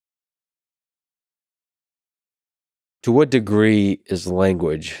To what degree is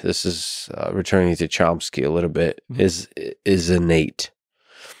language, this is returning to Chomsky a little bit, is innate?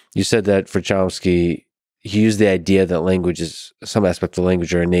 You said that for Chomsky, he used the idea that language is, some aspects of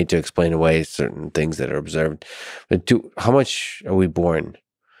language are innate to explain away certain things that are observed. But how much are we born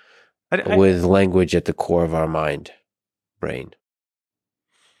with language at the core of our mind, brain?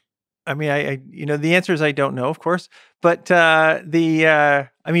 I mean, the answer is I don't know, of course. But I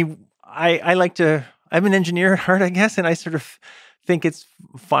like to, I'm an engineer at heart, I guess, and I sort of think it's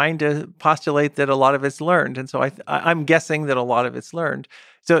fine to postulate that a lot of it's learned. And so I'm guessing that a lot of it's learned.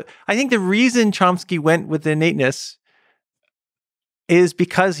 So I think the reason Chomsky went with innateness is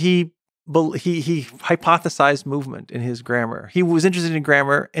because he hypothesized movement in his grammar. He was interested in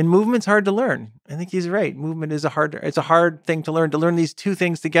grammar, and movement's hard to learn. I think he's right. Movement is it's a hard thing to learn these two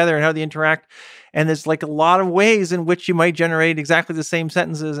things together and how they interact. And there's like a lot of ways in which you might generate exactly the same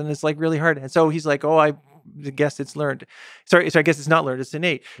sentences, and it's like really hard. And so he's like, I guess it's learned. Sorry, so I guess it's not learned, it's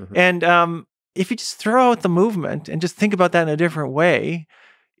innate. And if you just throw out the movement and just think about that in a different way,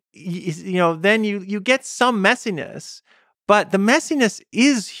 then you get some messiness. But the messiness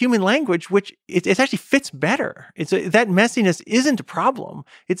is human language, which it actually fits better. That messiness isn't a problem.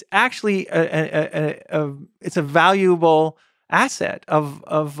 It's actually it's a valuable asset of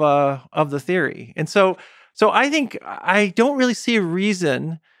the theory. And so I think I don't really see a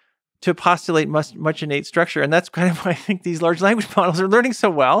reason to postulate much innate structure. And that's kind of why I think these large language models are learning so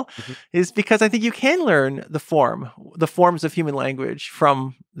well, is because I think you can learn the forms of human language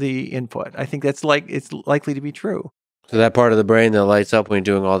from the input. I think it's likely to be true. So that part of the brain that lights up when you're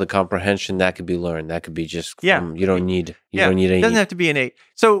doing all the comprehension, that could be learned. That could be just you don't need any. It doesn't have to be innate.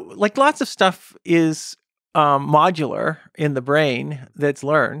 So like lots of stuff is modular in the brain that's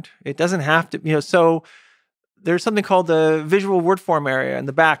learned. It doesn't have to, so there's something called the visual word form area in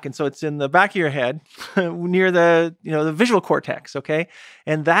the back. And so it's in the back of your head near the visual cortex. Okay.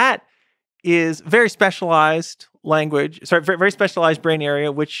 And that is very specialized very specialized brain area,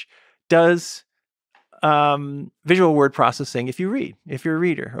 which does visual word processing if you're a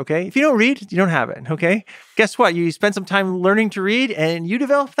reader. Okay. If you don't read, you don't have it. Okay. Guess what? You spend some time learning to read and you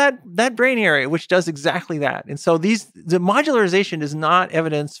develop that brain area, which does exactly that. And so the modularization is not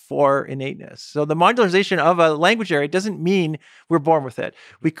evidence for innateness. So the modularization of a language area doesn't mean we're born with it.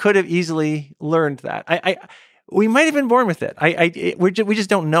 We could have easily learned that. We might have been born with it. We just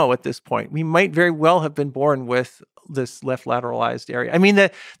don't know at this point. We might very well have been born with this left lateralized area. I mean,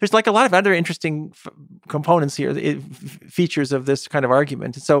 there's like a lot of other interesting components here, features of this kind of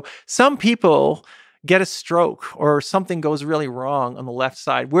argument. So some people get a stroke or something goes really wrong on the left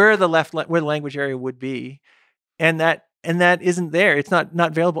side, where the language area would be, and that isn't there. It's not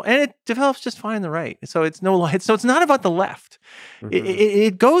available, and it develops just fine on the right. So it's not about the left.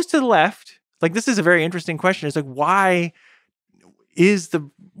 It goes to the left. Like, this is a very interesting question. It's like, why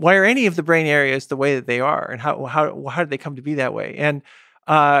are any of the brain areas the way that they are, and how did they come to be that way? And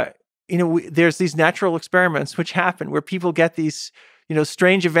there's these natural experiments which happen where people get these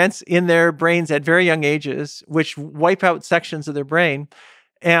strange events in their brains at very young ages, which wipe out sections of their brain,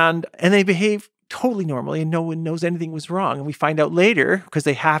 and they behave totally normally, and no one knows anything was wrong. And we find out later, because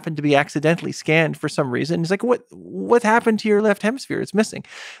they happen to be accidentally scanned for some reason. It's like, what happened to your left hemisphere? It's missing.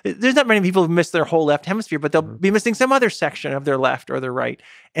 There's not many people who miss their whole left hemisphere, but they'll be missing some other section of their left or their right.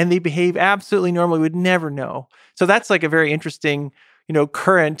 And they behave absolutely normally. We'd never know. So that's like a very interesting,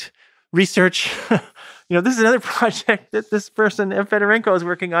 current research. This is another project that this person, Fedorenko, is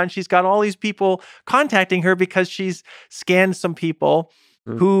working on. She's got all these people contacting her because she's scanned some people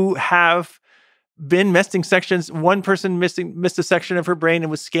who have been missing sections. One person missed a section of her brain and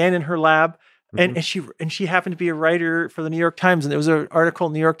was scanned in her lab. And she happened to be a writer for the New York Times, and there was an article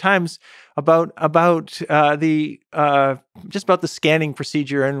in the New York Times about the scanning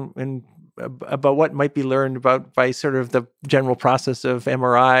procedure and about what might be learned by sort of the general process of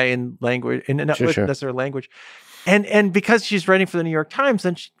MRI and language, and not necessarily language. And because she's writing for the New York Times,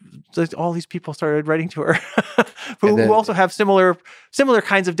 then all these people started writing to her who also have similar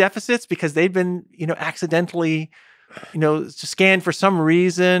kinds of deficits, because they've been accidentally scanned for some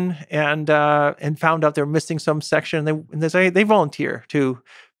reason and found out they're missing some section. They volunteer to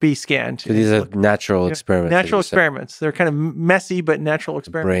be scanned. So these are natural experiments. Natural experiments. They're kind of messy, but natural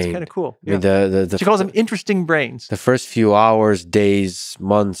experiments. It's kind of cool. Yeah. I mean, she calls them interesting brains. The first few hours, days,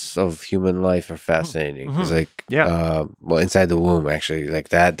 months of human life are fascinating. It's like, inside the womb, actually, like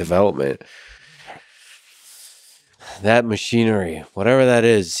that development, that machinery, whatever that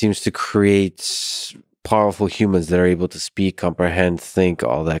is, seems to create powerful humans that are able to speak, comprehend, think,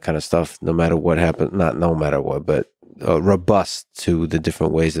 all that kind of stuff, no matter what happens. Not no matter what, but robust to the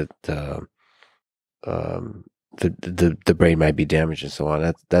different ways that the brain might be damaged and so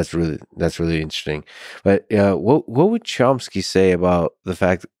on. That's really interesting. But what would Chomsky say about the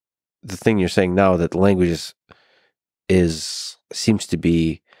fact, the thing you're saying now, that language seems to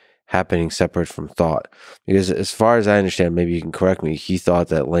be happening separate from thought? Because as far as I understand, maybe you can correct me, he thought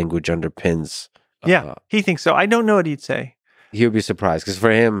that language underpins. Yeah, he thinks so. I don't know what he'd say. He would be surprised, because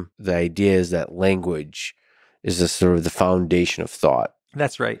for him, the idea is that language is the sort of the foundation of thought.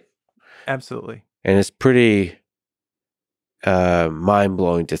 That's right. Absolutely. And it's pretty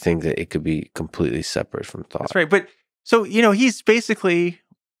mind-blowing to think that it could be completely separate from thought. That's right. But so, he's basically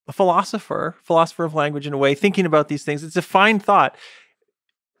a philosopher of language in a way, thinking about these things. It's a fine thought.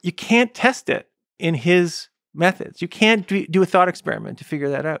 You can't test it in his methods. You can't do a thought experiment to figure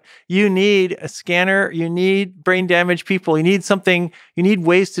that out. You need a scanner. You need brain damaged people. You need something. You need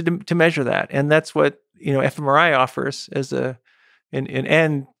ways to measure that, and that's what fMRI offers as a.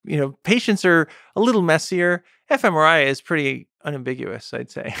 And patients are a little messier. fMRI is pretty unambiguous,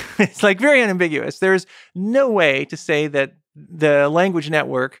 I'd say. It's like very unambiguous. There's no way to say that the language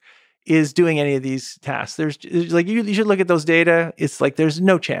network is doing any of these tasks. There's like, you should look at those data. It's like there's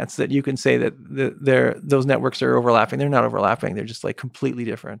no chance that you can say that those networks are overlapping. They're not overlapping. They're just like completely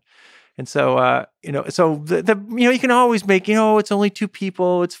different. And so, you can always make, it's only 2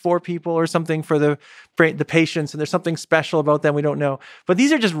 people, it's 4 people or something for the patients, and there's something special about them we don't know. But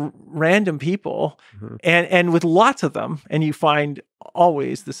these are just random people, and with lots of them, and you find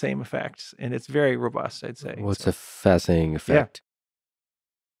always the same effects, and it's very robust, I'd say. What's a fascinating effect?